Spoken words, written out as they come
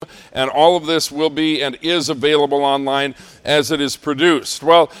and all of this will be and is available online as it is produced.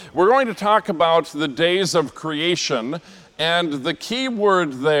 Well, we're going to talk about the days of creation, and the key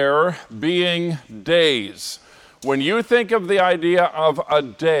word there being days. When you think of the idea of a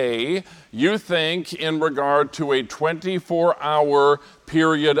day, you think in regard to a 24-hour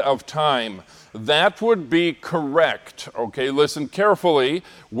period of time. That would be correct. Okay, listen carefully.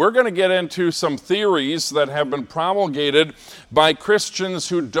 We're going to get into some theories that have been promulgated by Christians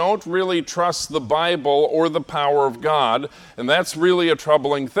who don't really trust the Bible or the power of God, and that's really a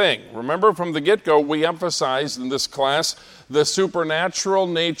troubling thing. Remember, from the get-go, we emphasized in this class the supernatural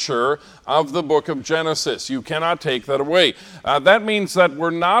nature of the book of Genesis. You cannot take that away. That means that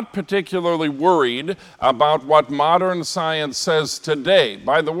we're not particularly worried about what modern science says today.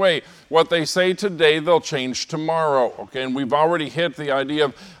 By the way, what they say today, they'll change tomorrow. Okay, and we've already hit the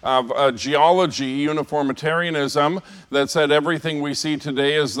idea of geology, uniformitarianism, that said everything we see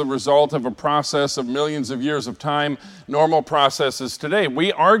today is the result of a process of millions of years of time, normal processes today.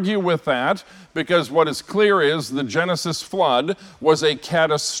 We argue with that because what is clear is the Genesis flood was a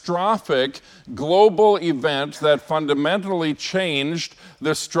catastrophic global event that fundamentally changed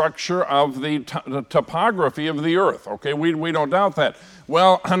the structure of the topography of the earth. Okay, we don't doubt that.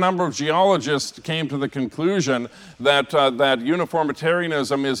 Well, a number of geologists came to the conclusion that that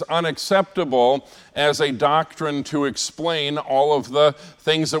uniformitarianism is unacceptable as a doctrine to explain all of the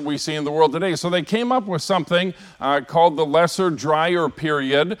things that we see in the world today. So they came up with something called the Lesser Dreier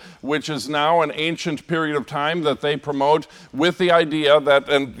period, which is now an ancient period of time that they promote with the idea that,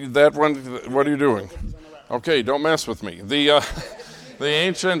 and that one, what are you doing? Okay, don't mess with me. The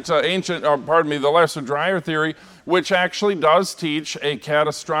the Lesser Dreier theory, which actually does teach a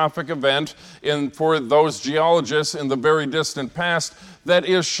catastrophic event for those geologists in the very distant past that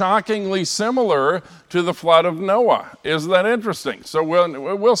is shockingly similar to the flood of Noah. Isn't that interesting? So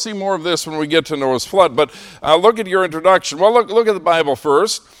we'll see more of this when we get to Noah's flood, but look at your introduction. Well, look at the Bible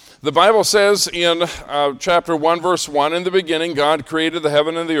first. The Bible says in chapter 1, verse 1, "In the beginning God created the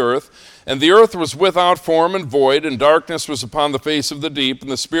heaven and the earth was without form and void, and darkness was upon the face of the deep,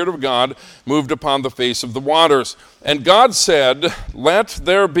 and the Spirit of God moved upon the face of the waters. And God said, 'Let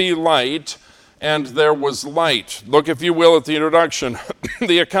there be light,' and there was light." Look, if you will, at the introduction.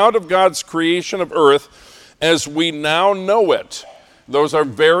 The account of God's creation of earth as we now know it. Those are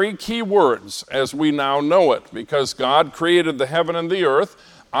very key words, as we now know it, because God created the heaven and the earth.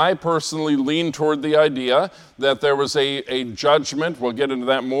 I personally lean toward the idea that there was a judgment. We'll get into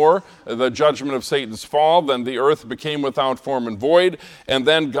that more. The judgment of Satan's fall. Then the earth became without form and void. And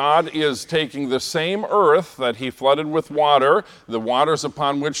then God is taking the same earth that he flooded with water, the waters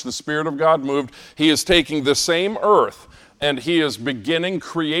upon which the Spirit of God moved. He is taking the same earth, and he is beginning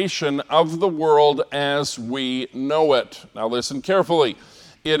creation of the world as we know it. Now listen carefully.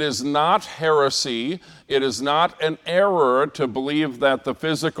 It is not heresy, it is not an error to believe that the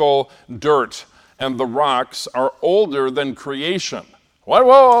physical dirt and the rocks are older than creation.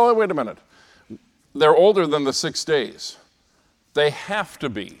 Whoa, wait a minute. They're older than the 6 days. They have to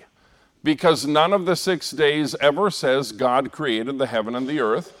be, because none of the 6 days ever says God created the heaven and the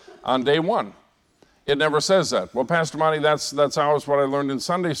earth on day one. It never says that. Well, Pastor Monty, that's always what I learned in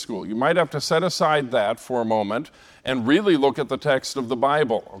Sunday school. You might have to set aside that for a moment and really look at the text of the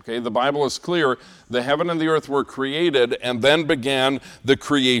Bible. Okay, the Bible is clear. The heaven and the earth were created, and then began the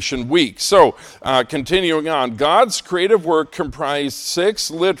creation week. So, continuing on, God's creative work comprised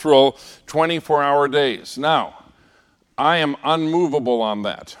 6 literal 24-hour days. Now, I am unmovable on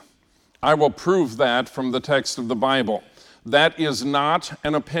that. I will prove that from the text of the Bible. That is not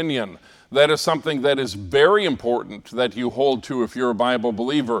an opinion. That is something that is very important that you hold to if you're a Bible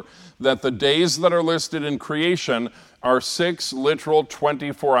believer, that the days that are listed in creation are 6 literal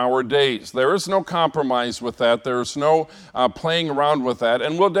 24-hour days. There is no compromise with that. There is no playing around with that,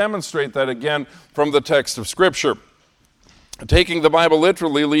 and we'll demonstrate that again from the text of Scripture. Taking the Bible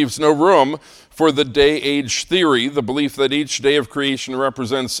literally leaves no room for the day-age theory, the belief that each day of creation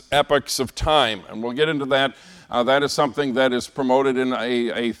represents epochs of time, and we'll get into that. That is something that is promoted in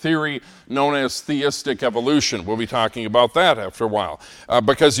a theory known as theistic evolution. We'll be talking about that after a while,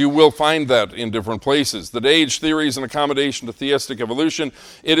 because you will find that in different places. The day-age theory is an accommodation to theistic evolution.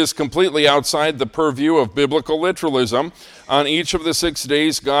 It is completely outside the purview of biblical literalism. On each of the 6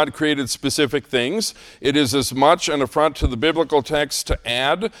 days, God created specific things. It is as much an affront to the biblical text to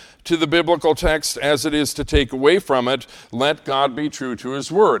add to the biblical text as it is to take away from it. Let God be true to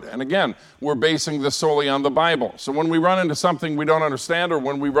his word. And again, we're basing this solely on the Bible. So when we run into something we don't understand, or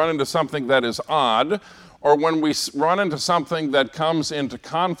when we run into something that is odd, or when we run into something that comes into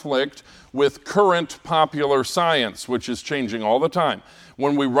conflict with current popular science, which is changing all the time.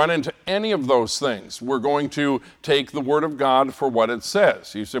 When we run into any of those things, we're going to take the Word of God for what it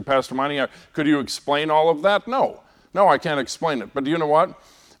says. You say, Pastor Monty, could you explain all of that? No, I can't explain it. But do you know what?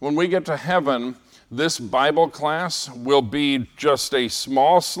 When we get to heaven, this Bible class will be just a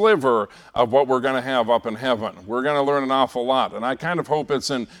small sliver of what we're going to have up in heaven. We're going to learn an awful lot, and I kind of hope it's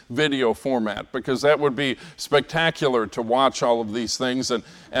in video format, because that would be spectacular to watch all of these things.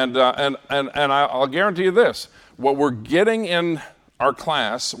 And I'll guarantee you this: what we're getting in our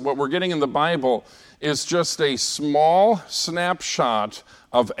class, what we're getting in the Bible, is just a small snapshot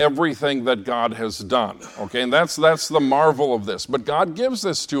of everything that God has done, okay? And that's the marvel of this. But God gives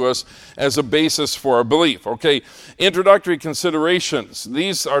this to us as a basis for our belief, okay? Introductory considerations.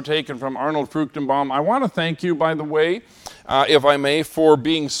 These are taken from Arnold Fruchtenbaum. I want to thank you, by the way, if I may, for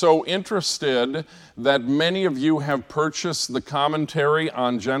being so interested that many of you have purchased the commentary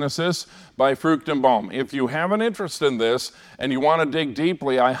on Genesis by Fruchtenbaum. If you have an interest in this and you want to dig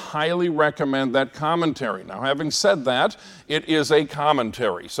deeply, I highly recommend that commentary. Now, having said that, it is a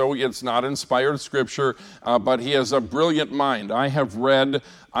commentary, so it's not inspired scripture, but he has a brilliant mind. I have read,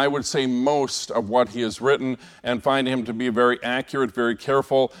 I would say, most of what he has written and find him to be a very accurate, very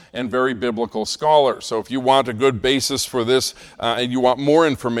careful, and very biblical scholar. So if you want a good basis for this and you want more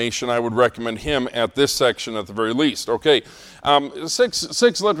information, I would recommend him at this section at the very least. Okay,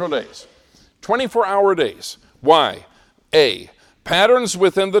 six literal days, 24-hour days. Why? A, patterns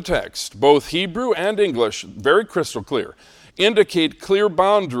within the text, both Hebrew and English, very crystal clear, indicate clear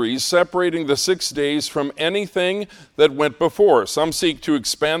boundaries separating the 6 days from anything that went before. Some seek to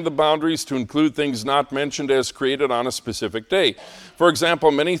expand the boundaries to include things not mentioned as created on a specific day. For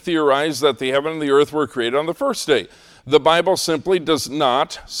example, many theorize that the heaven and the earth were created on the first day. The Bible simply does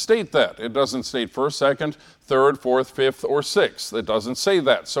not state that. It doesn't state first, second, third, fourth, fifth, or sixth. It doesn't say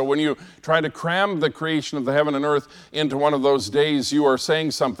that. So when you try to cram the creation of the heaven and earth into one of those days, you are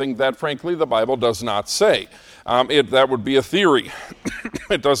saying something that, frankly, the Bible does not say. That would be a theory.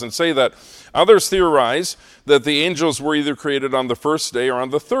 It doesn't say that. Others theorize that the angels were either created on the first day or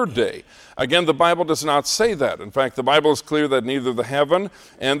on the third day. Again, the Bible does not say that. In fact, the Bible is clear that neither the heaven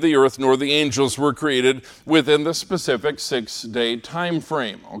and the earth nor the angels were created within the specific 6-day time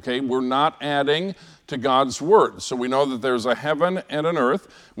frame. Okay, we're not adding to God's word. So we know that there's a heaven and an earth.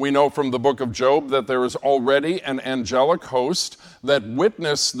 We know from the book of Job that there is already an angelic host that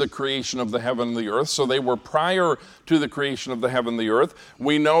witnessed the creation of the heaven and the earth. So they were prior to the creation of the heaven and the earth.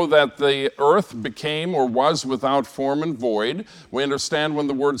 We know that the earth became or was without form and void. We understand when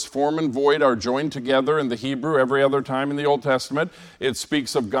the words form and void are joined together in the Hebrew every other time in the Old Testament, it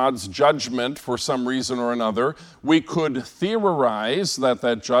speaks of God's judgment for some reason or another. We could theorize that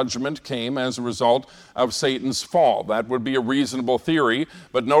that judgment came as a result of Satan's fall. That would be a reasonable theory,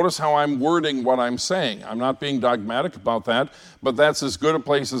 but notice how I'm wording what I'm saying. I'm not being dogmatic about that, but that's as good a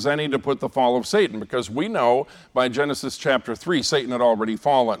place as any to put the fall of Satan, because we know by Genesis chapter 3, Satan had already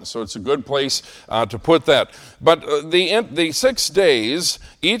fallen, so it's a good place to put that. But the 6 days,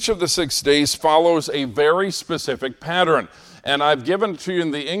 each of the 6 days follows a very specific pattern, and I've given to you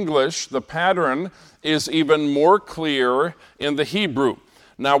in the English. The pattern is even more clear in the Hebrew.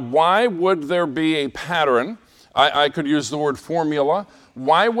 Now, why would there be a pattern? I could use the word formula.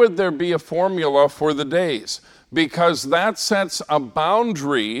 Why would there be a formula for the days? Because that sets a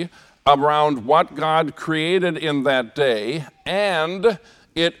boundary around what God created in that day, and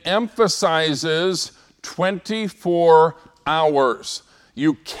it emphasizes 24 hours.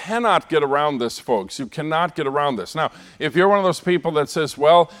 You cannot get around this, folks. You cannot get around this. Now, if you're one of those people that says,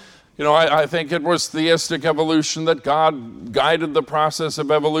 well, you know, I think it was theistic evolution, that God guided the process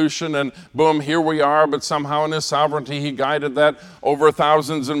of evolution, and boom, here we are, but somehow in his sovereignty he guided that over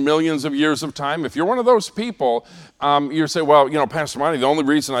thousands and millions of years of time. If you're one of those people, you say, well, you know, Pastor Monty, the only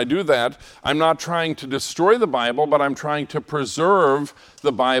reason I do that, I'm not trying to destroy the Bible, but I'm trying to preserve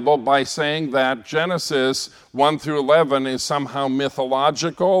the Bible by saying that Genesis 1 through 11 is somehow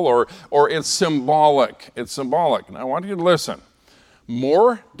mythological or it's symbolic. It's symbolic. Now, I want you to listen.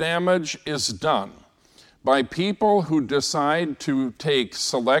 More damage is done by people who decide to take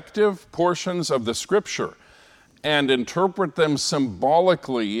selective portions of the Scripture and interpret them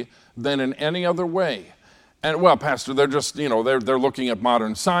symbolically than in any other way. And, well, Pastor, they're just, you know, they're looking at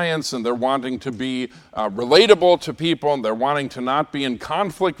modern science, and they're wanting to be relatable to people, and they're wanting to not be in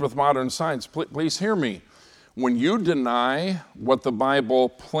conflict with modern science. Please hear me. When you deny what the Bible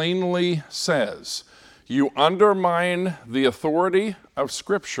plainly says, you undermine the authority of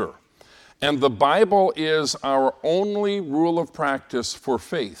Scripture. And the Bible is our only rule of practice for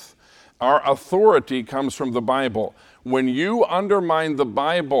faith. Our authority comes from the Bible. When you undermine the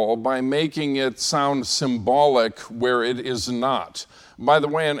Bible by making it sound symbolic where it is not, by the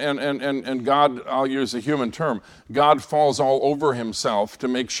way, and God, I'll use a human term, God falls all over himself to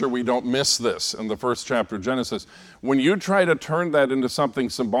make sure we don't miss this in the first chapter of Genesis. When you try to turn that into something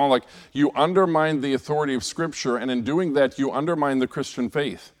symbolic, you undermine the authority of Scripture, and in doing that, you undermine the Christian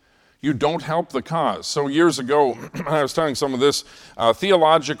faith. You don't help the cause. So years ago, I was telling some of this,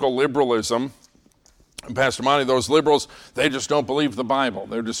 theological liberalism, and Pastor Monty, those liberals, they just don't believe the Bible.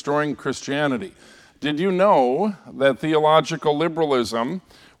 They're destroying Christianity. Did you know that theological liberalism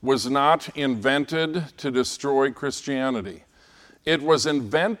was not invented to destroy Christianity? It was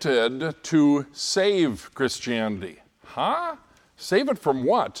invented to save Christianity. Huh? Save it from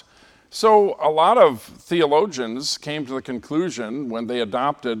what? So a lot of theologians came to the conclusion when they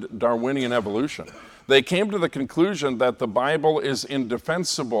adopted Darwinian evolution. They came to the conclusion that the Bible is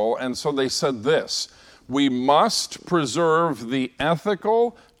indefensible, and so they said this: we must preserve the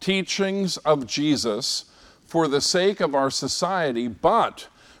ethical teachings of Jesus for the sake of our society, but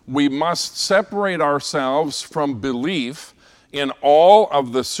we must separate ourselves from belief in all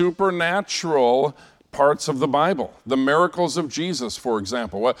of the supernatural parts of the Bible. The miracles of Jesus, for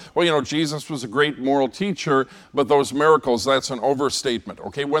example. Well, Jesus was a great moral teacher, but those miracles, that's an overstatement.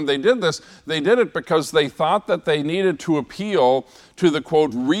 Okay, when they did this, they did it because they thought that they needed to appeal to the,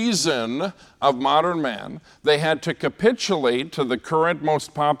 quote, reason of modern man. They had to capitulate to the current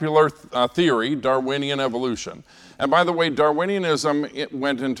most popular theory, Darwinian evolution. And by the way, Darwinianism, it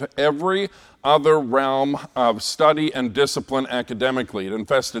went into every other realm of study and discipline academically. It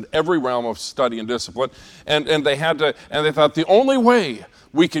infested every realm of study and discipline. And they thought the only way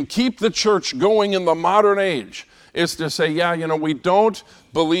we can keep the church going in the modern age is to say, we don't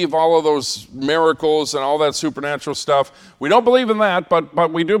believe all of those miracles and all that supernatural stuff. We don't believe in that,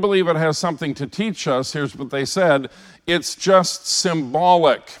 but we do believe it has something to teach us. Here's what they said: it's just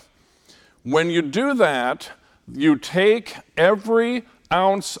symbolic. When you do that, you take every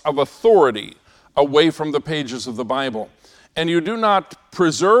ounce of authority away from the pages of the Bible. And you do not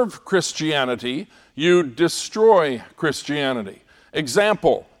preserve Christianity, you destroy Christianity.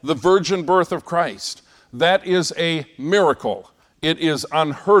 Example, the virgin birth of Christ. That is a miracle. It is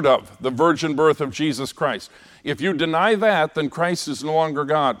unheard of, the virgin birth of Jesus Christ. If you deny that, then Christ is no longer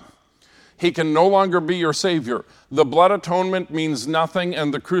God. He can no longer be your Savior. The blood atonement means nothing,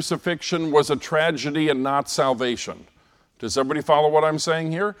 and the crucifixion was a tragedy and not salvation. Does everybody follow what I'm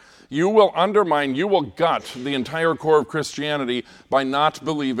saying here? You will undermine, you will gut the entire core of Christianity by not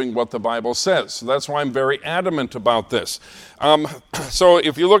believing what the Bible says. So that's why I'm very adamant about this. So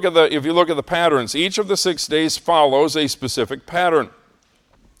if you look at the patterns, each of the 6 days follows a specific pattern.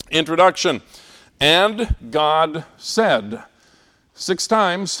 Introduction. And God said. 6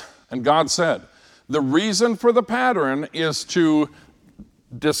 times, and God said. The reason for the pattern is to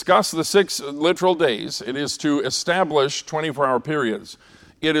discuss the 6 literal days. It is to establish 24-hour periods.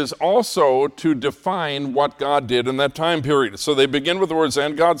 It is also to define what God did in that time period. So they begin with the words,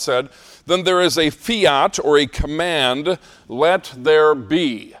 and God said. Then there is a fiat, or a command, let there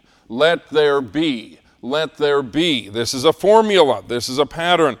be. Let there be. Let there be. This is a formula. This is a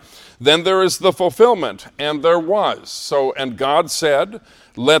pattern. Then there is the fulfillment, and there was. So, and God said,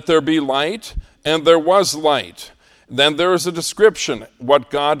 let there be light, and there was light. Then there is a description, what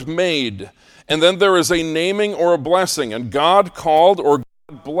God made. And then there is a naming or a blessing, and God called or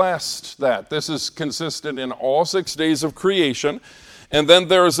God blessed that. This is consistent in all 6 days of creation. And then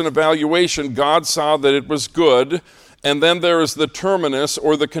there is an evaluation. God saw that it was good. And then there is the terminus,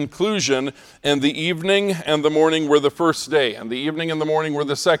 or the conclusion, and the evening and the morning were the first day, and the evening and the morning were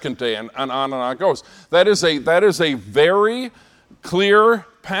the second day, and on it goes. That is a very clear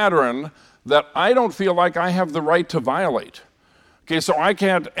pattern that I don't feel like I have the right to violate. Okay, so I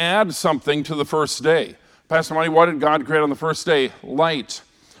can't add something to the first day. Pastor Monty, what did God create on the first day? Light.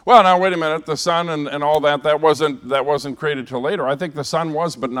 Well, now wait a minute, the sun and all that wasn't created till later. I think the sun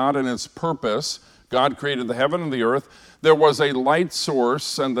was, but not in its purpose. God created the heaven and the earth. There was a light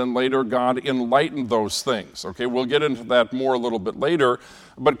source, and then later God enlightened those things. Okay, we'll get into that more a little bit later,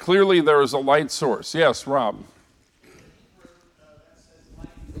 but clearly there is a light source. Yes, Rob?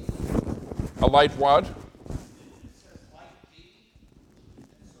 A light what?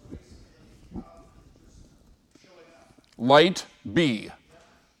 Light be.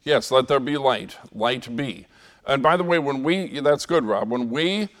 Yes, let there be light. Light be. And by the way, that's good, Rob,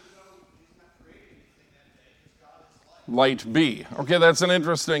 light be. Okay, that's an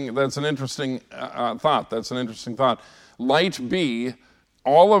interesting thought. That's an interesting thought. Light be,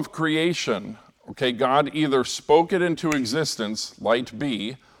 all of creation, okay, God either spoke it into existence, light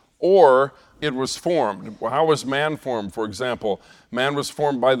be, or it was formed. How was man formed, for example? Man was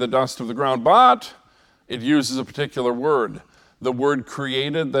formed by the dust of the ground, but it uses a particular word. The word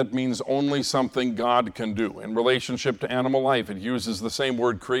created, that means only something God can do. In relationship to animal life, it uses the same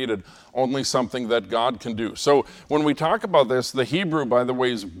word created, only something that God can do. So when we talk about this, the Hebrew, by the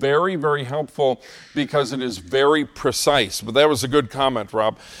way, is very, very helpful because it is very precise. But that was a good comment,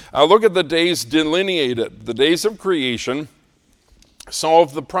 Rob. Look at the days delineated. The days of creation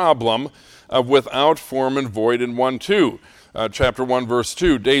solve the problem of without form and void in 1:2. Chapter 1, verse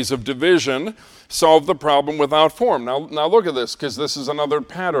 2. Days of division solve the problem without form. Now look at this, because this is another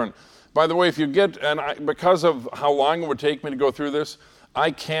pattern. By the way, if you get, because of how long it would take me to go through this,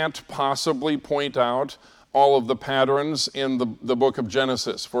 I can't possibly point out all of the patterns in the book of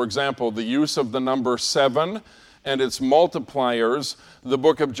Genesis. For example, the use of the number 7 and its multipliers, the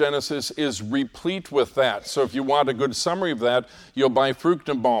book of Genesis is replete with that. So if you want a good summary of that, you'll buy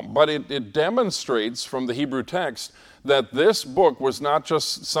Fruchtenbaum. But it demonstrates from the Hebrew text that this book was not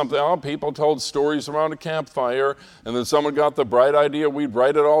just something, people told stories around a campfire, and then someone got the bright idea, we'd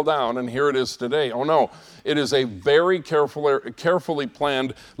write it all down, and here it is today. Oh no, it is a very carefully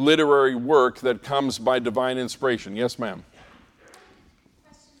planned literary work that comes by divine inspiration. Yes, ma'am?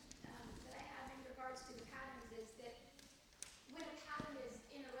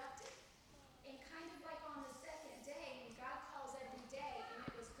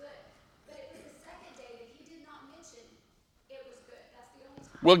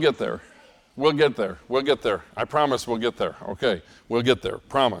 We'll get there. We'll get there. We'll get there. I promise we'll get there. Okay, we'll get there.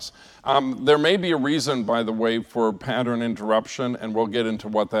 Promise. There may be a reason, by the way, for pattern interruption, and we'll get into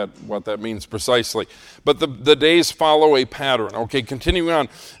what that means precisely. But the days follow a pattern. Okay, continuing on.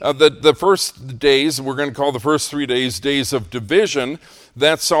 The first days, we're going to call the first 3 days, days of division.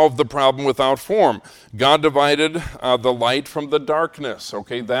 That solved the problem without form. God divided the light from the darkness.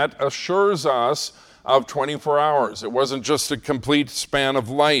 Okay, that assures us of 24 hours. It wasn't just a complete span of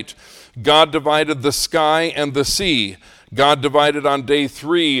light. God divided the sky and the sea. God divided on day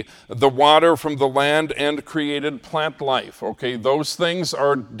 3 the water from the land and created plant life. Okay, those things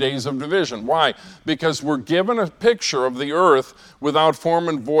are days of division. Why? Because we're given a picture of the earth without form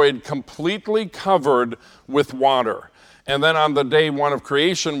and void, completely covered with water. And then on the day 1 of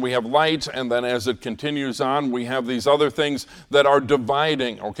creation, we have light, and then as it continues on, we have these other things that are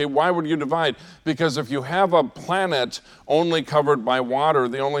dividing. Okay, why would you divide? Because if you have a planet only covered by water,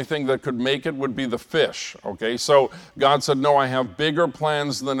 the only thing that could make it would be the fish. Okay, so God said, no, I have bigger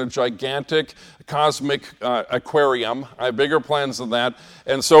plans than a gigantic cosmic aquarium. I have bigger plans than that.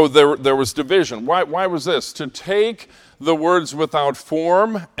 And so there was division. Why was this? To take the words without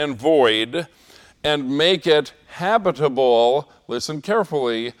form and void and make it habitable, listen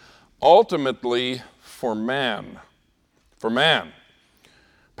carefully, ultimately for man. For man.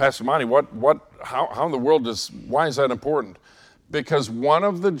 Pastor Monty, how in the world why is that important? Because one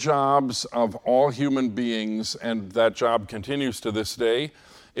of the jobs of all human beings, and that job continues to this day,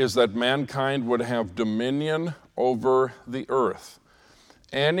 is that mankind would have dominion over the earth.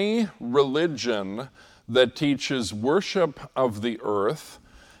 Any religion that teaches worship of the earth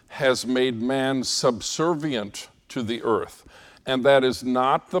has made man subservient to the earth. And that is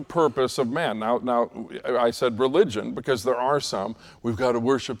not the purpose of man. Now, I said religion because there are some. We've got to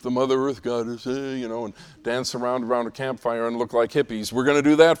worship the Mother Earth Goddess, and dance around a campfire and look like hippies. We're going to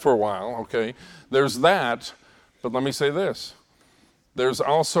do that for a while, okay? There's that, but let me say this. There's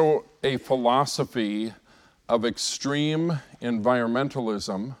also a philosophy of extreme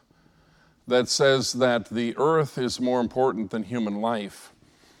environmentalism that says that the earth is more important than human life,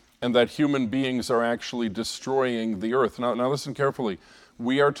 and that human beings are actually destroying the earth. Now listen carefully.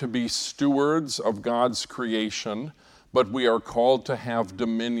 We are to be stewards of God's creation, but we are called to have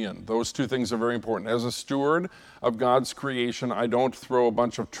dominion. Those two things are very important. As a steward of God's creation, I don't throw a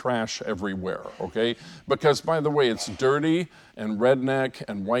bunch of trash everywhere, okay? Because, by the way, it's dirty and redneck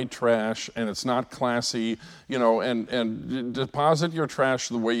and white trash, and it's not classy, and deposit your trash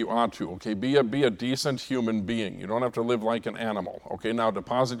the way you ought to, okay? Be a decent human being. You don't have to live like an animal, okay? Now,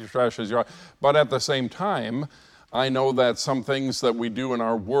 deposit your trash as you ought. But at the same time, I know that some things that we do in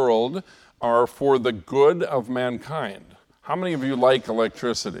our world are for the good of mankind. How many of you like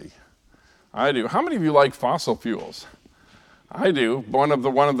electricity? I do. How many of you like fossil fuels? I do. One of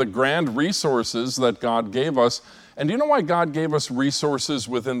the grand resources that God gave us. And do you know why God gave us resources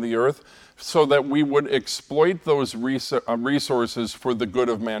within the earth? So that we would exploit those resources for the good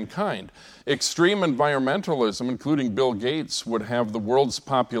of mankind. Extreme environmentalism, including Bill Gates, would have the world's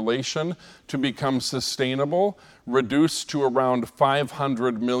population to become sustainable reduced to around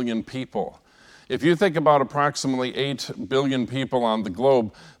 500 million people. If you think about approximately 8 billion people on the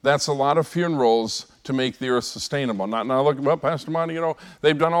globe, that's a lot of funerals to make the earth sustainable. Now look, well, Pastor Monty,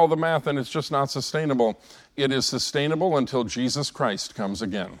 they've done all the math and it's just not sustainable. It is sustainable until Jesus Christ comes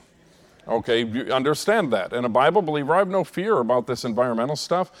again. Okay, you understand that. And a Bible believer, I have no fear about this environmental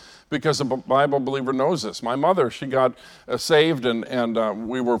stuff because a Bible believer knows this. My mother, she got saved and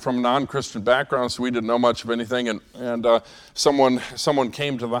we were from a non-Christian background, so we didn't know much of anything. And someone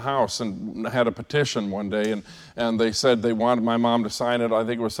came to the house and had a petition one day and they said they wanted my mom to sign it. I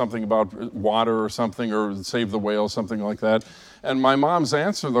think it was something about water or something, or save the whales, something like that. And my mom's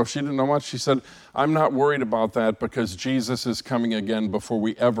answer, though she didn't know much, she said, I'm not worried about that because Jesus is coming again before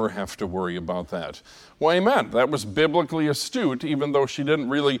we ever have to worry about that. Well, amen. That was biblically astute, even though she didn't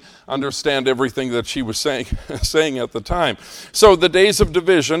really understand everything that she was saying at the time. So the days of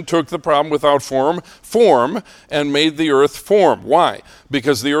division took the problem without form, and made the earth form. Why?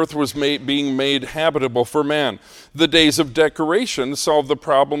 Because the earth was being made habitable for man. The days of decoration solved the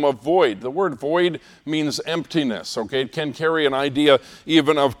problem of void. The word void means emptiness, okay? It can carry an idea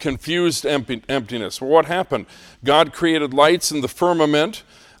even of confused emptiness. Well, what happened? God created lights in the firmament.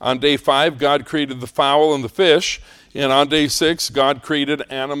 On day 5, God created the fowl and the fish. And on day 6, God created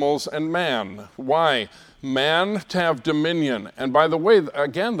animals and man. Why? Man to have dominion. And by the way,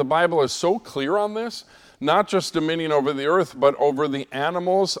 again, the Bible is so clear on this. Not just dominion over the earth, but over the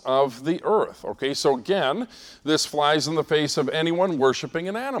animals of the earth. Okay, so again, this flies in the face of anyone worshiping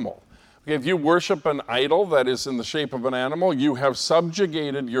an animal. Okay, if you worship an idol that is in the shape of an animal, you have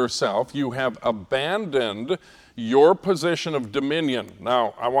subjugated yourself. You have abandoned your position of dominion.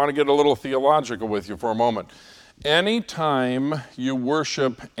 Now, I want to get a little theological with you for a moment. Anytime you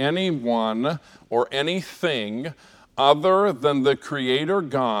worship anyone or anything other than the Creator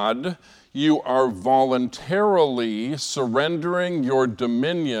God, you are voluntarily surrendering your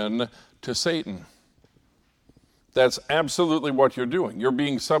dominion to Satan. That's absolutely what you're doing. You're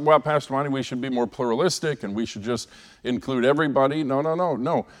being well, Pastor Monty, we should be more pluralistic and we should just include everybody.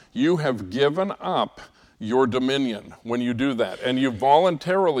 No. You have given up your dominion when you do that. And you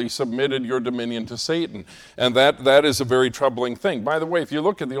voluntarily submitted your dominion to Satan. And that is a very troubling thing. By the way, if you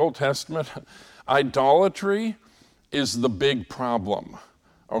look at the Old Testament, idolatry is the big problem.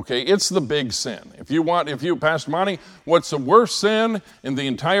 Okay, it's the big sin. If you, Pastor Monty, what's the worst sin in the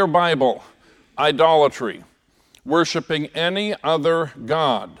entire Bible? Idolatry. Worshiping any other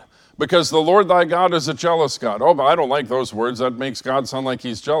God. Because the Lord thy God is a jealous God. Oh, but I don't like those words. That makes God sound like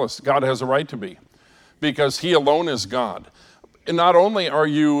he's jealous. God has a right to be. Because he alone is God. And not only are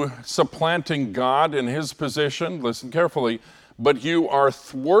you supplanting God in his position, listen carefully, but you are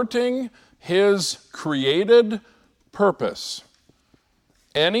thwarting his created purpose.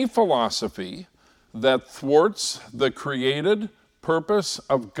 Any philosophy that thwarts the created purpose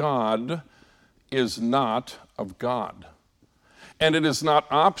of God is not of God. And it is not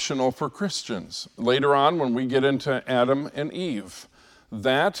optional for Christians. Later on, when we get into Adam and Eve,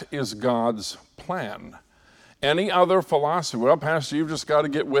 that is God's plan. Any other philosophy, well, Pastor, you've just got to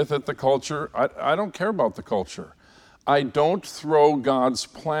get with it, the culture. I don't care about the culture. I don't throw God's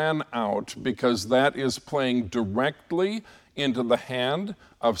plan out because that is playing directly into the hand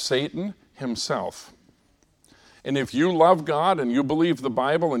of Satan himself. And if you love God and you believe the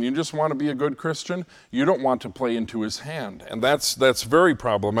Bible and you just want to be a good Christian, you don't want to play into his hand. And that's very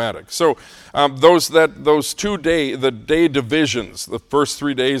problematic. So those 2 day divisions, the first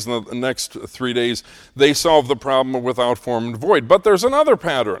 3 days and the next 3 days, they solve the problem without form and void. But there's another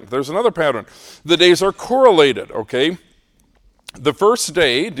pattern. The days are correlated, okay? The first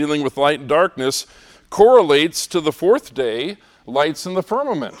day, dealing with light and darkness, correlates to the 4th day, lights in the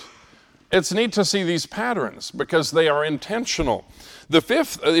firmament. It's neat to see these patterns because they are intentional. The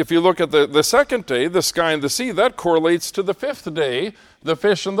 5th, if you look at the 2nd day, the sky and the sea, that correlates to the 5th day, the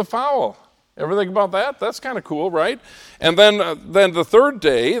fish and the fowl. Ever think about that? That's kind of cool, right? And then the 3rd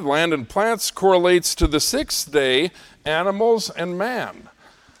day, land and plants, correlates to the 6th day, animals and man.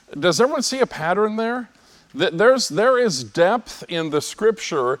 Does everyone see a pattern there? There is depth in the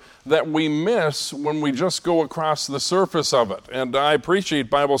Scripture that we miss when we just go across the surface of it. And I appreciate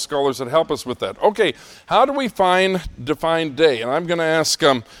Bible scholars that help us with that. Okay, how do we define day? And I'm going to ask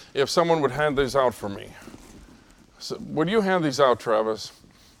if someone would hand these out for me. So, would you hand these out, Travis?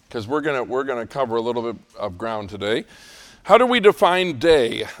 Because we're going to cover a little bit of ground today. How do we define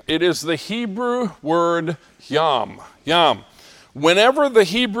day? It is the Hebrew word yom. Yom. Whenever the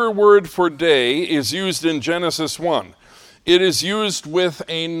Hebrew word for day is used in Genesis 1, it is used with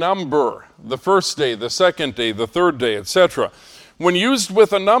a number, the 1st day, the 2nd day, the 3rd day, etc. When used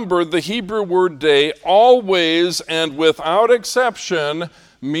with a number, the Hebrew word day always and without exception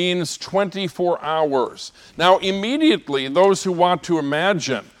means 24 hours. Now, immediately, those who want to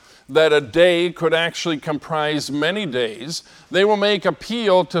imagine that a day could actually comprise many days, they will make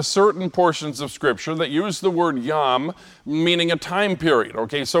appeal to certain portions of Scripture that use the word yom, meaning a time period.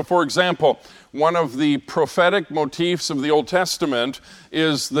 Okay, so for example, one of the prophetic motifs of the Old Testament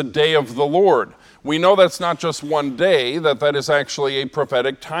is the day of the Lord. We know that's not just one day, that is actually a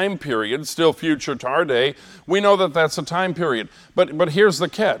prophetic time period, still future to our day. We know that that's a time period. But here's the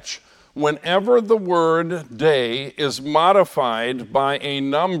catch. Whenever the word day is modified by a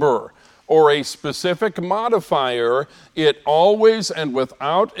number or a specific modifier, it always and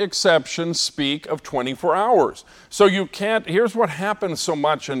without exception speak of 24 hours. So you can't, here's what happens so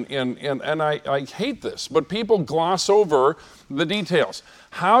much, and I hate this, but people gloss over the details.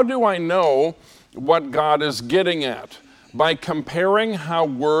 How do I know what God is getting at? By comparing how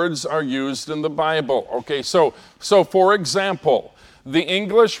words are used in the Bible. Okay, so for example, the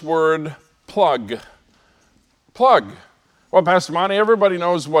English word plug. Plug. Well, Pastor Monty, everybody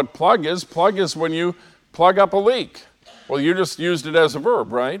knows what plug is. Plug is when you plug up a leak. Well, you just used it as a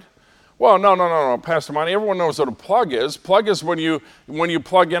verb, right? Well, no, Pastor Monty, everyone knows what a plug is. Plug is when you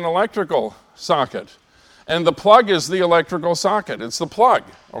plug in electrical socket. And the plug is the electrical socket. It's the plug,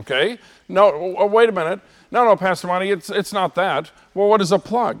 okay? No, wait a minute. No, Pastor Monty, it's not that. Well, what is a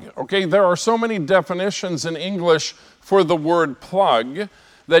plug? Okay, there are so many definitions in English for the word plug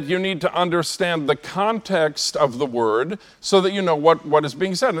that you need to understand the context of the word so that you know what is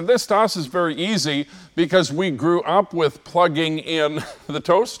being said. And this to us is very easy because we grew up with plugging in the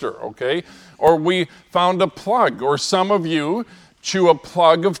toaster, okay? Or we found a plug, or some of you chew a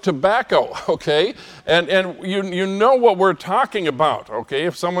plug of tobacco, okay? And you know what we're talking about, okay?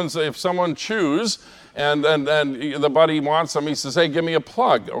 If someone chews and the buddy wants some, he says, hey, give me a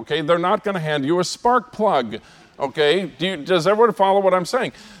plug, okay? They're not going to hand you a spark plug, okay? Does everyone follow what I'm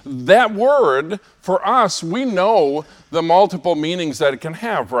saying? That word, for us, we know the multiple meanings that it can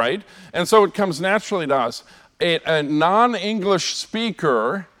have, right? And so it comes naturally to us. A non-English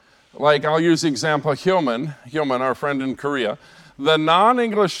speaker, like I'll use the example Hyoman, our friend in Korea, the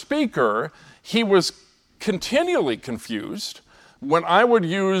non-English speaker, he was continually confused when I would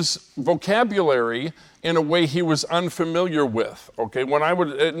use vocabulary in a way he was unfamiliar with, okay? When I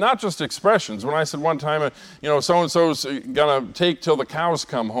would, not just expressions, when I said one time, so-and-so's gonna take till the cows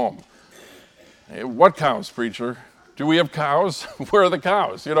come home. Hey, what cows, preacher? Do we have cows? Where are the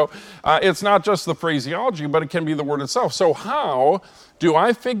cows? It's not just the phraseology, but it can be the word itself. So how do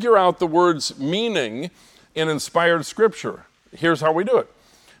I figure out the word's meaning in inspired Scripture? Here's how we do it.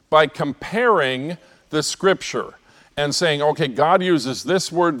 By comparing the Scripture and saying, okay, God uses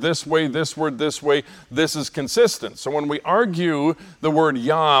this word this way, this word this way, this is consistent. So when we argue the word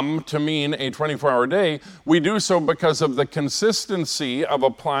yom to mean a 24-hour day, we do so because of the consistency of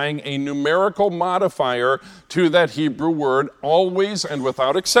applying a numerical modifier to that Hebrew word, always and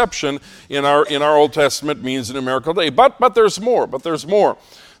without exception in our Old Testament means a numerical day. But there's more.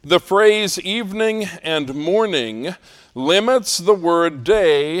 The phrase evening and morning limits the word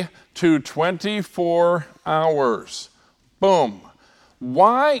day to 24 hours. Boom.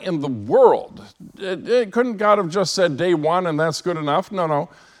 Why in the world? Couldn't God have just said day one and that's good enough? No.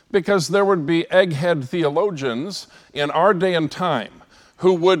 Because there would be egghead theologians in our day and time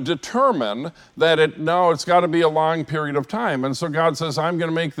who would determine that it's got to be a long period of time. And so God says, I'm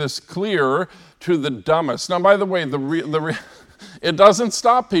going to make this clear to the dumbest. Now, by the way, it doesn't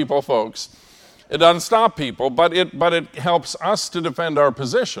stop people, folks. It doesn't stop people, but it helps us to defend our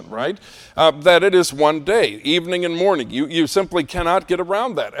position, right? That it is one day, evening and morning. You simply cannot get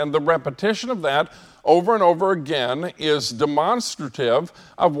around that. And the repetition of that over and over again is demonstrative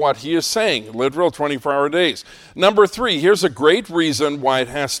of what he is saying, literal 24-hour days. Number 3, here's a great reason why it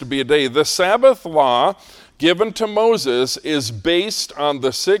has to be a day. The Sabbath law given to Moses is based on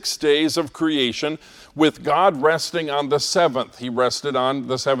the 6 days of creation, with God resting on the 7th. He rested on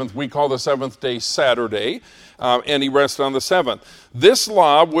the 7th. We call the 7th day Saturday, and he rested on the 7th. This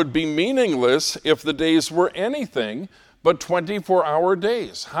law would be meaningless if the days were anything but 24-hour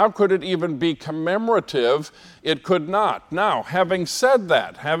days. How could it even be commemorative? It could not. Now, having said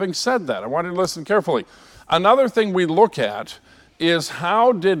that, I want you to listen carefully. Another thing we look at is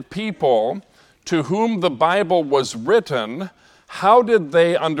how did people to whom the Bible was written, how did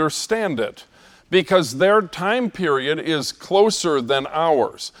they understand it? Because their time period is closer than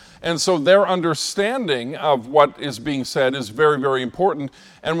ours. And so their understanding of what is being said is very, very important.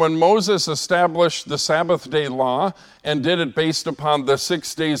 And when Moses established the Sabbath day law and did it based upon the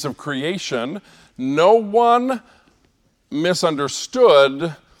 6 days of creation, no one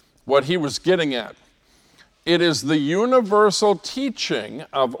misunderstood what he was getting at. It is the universal teaching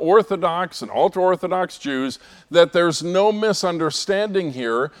of Orthodox and ultra-Orthodox Jews that there's no misunderstanding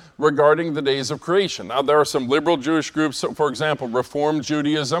here regarding the days of creation. Now, there are some liberal Jewish groups, for example, Reform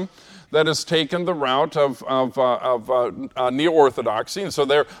Judaism, that has taken the route of neo-Orthodoxy. And so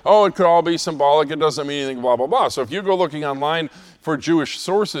it could all be symbolic, it doesn't mean anything, blah, blah, blah. So if you go looking online for Jewish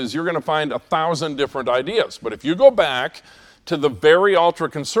sources, you're going to find 1,000 different ideas. But if you go back to the very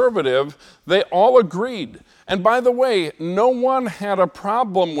ultra-conservative, they all agreed. And by the way, no one had a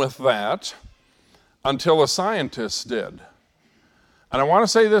problem with that until a scientist did. And I want to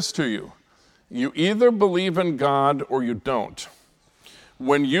say this to you. You either believe in God or you don't.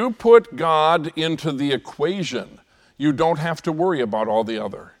 When you put God into the equation, you don't have to worry about all the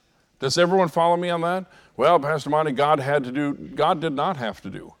other. Does everyone follow me on that? Well, Pastor Monty, God did not have to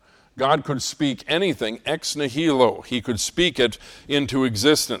do. God could speak anything ex nihilo. He could speak it into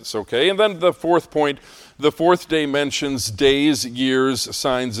existence, okay? And then the fourth point, the fourth day mentions days, years,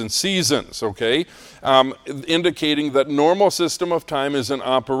 signs, and seasons, okay? Indicating that normal system of time is in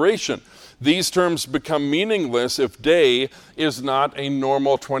operation. These terms become meaningless if day is not a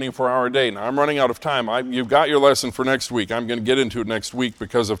normal 24-hour day. Now, I'm running out of time. You've got your lesson for next week. I'm going to get into it next week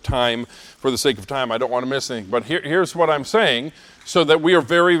because of time. For the sake of time, I don't want to miss anything. But here's what I'm saying so that we are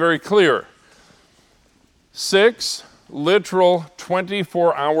very, very clear. 6 literal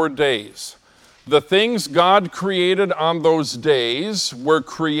 24-hour days. The things God created on those days were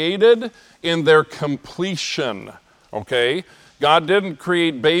created in their completion, okay? God didn't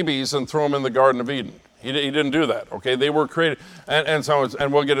create babies and throw them in the Garden of Eden. He didn't do that, okay? They were created,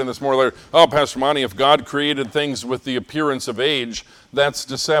 and we'll get into this more later. Oh, Pastor Monty, if God created things with the appearance of age, that's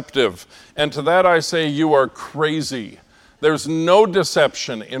deceptive. And to that I say, you are crazy. There's no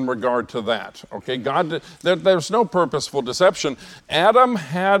deception in regard to that, okay? There's no purposeful deception. Adam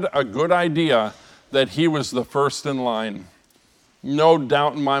had a good idea that he was the first in line. No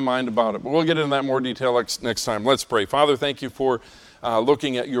doubt in my mind about it. But we'll get into that in more detail next time. Let's pray. Father, thank you for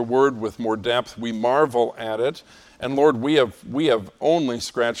looking at your word with more depth. We marvel at it. And Lord, we have only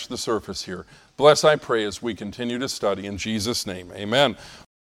scratched the surface here. Bless, I pray, as we continue to study. In Jesus' name, amen.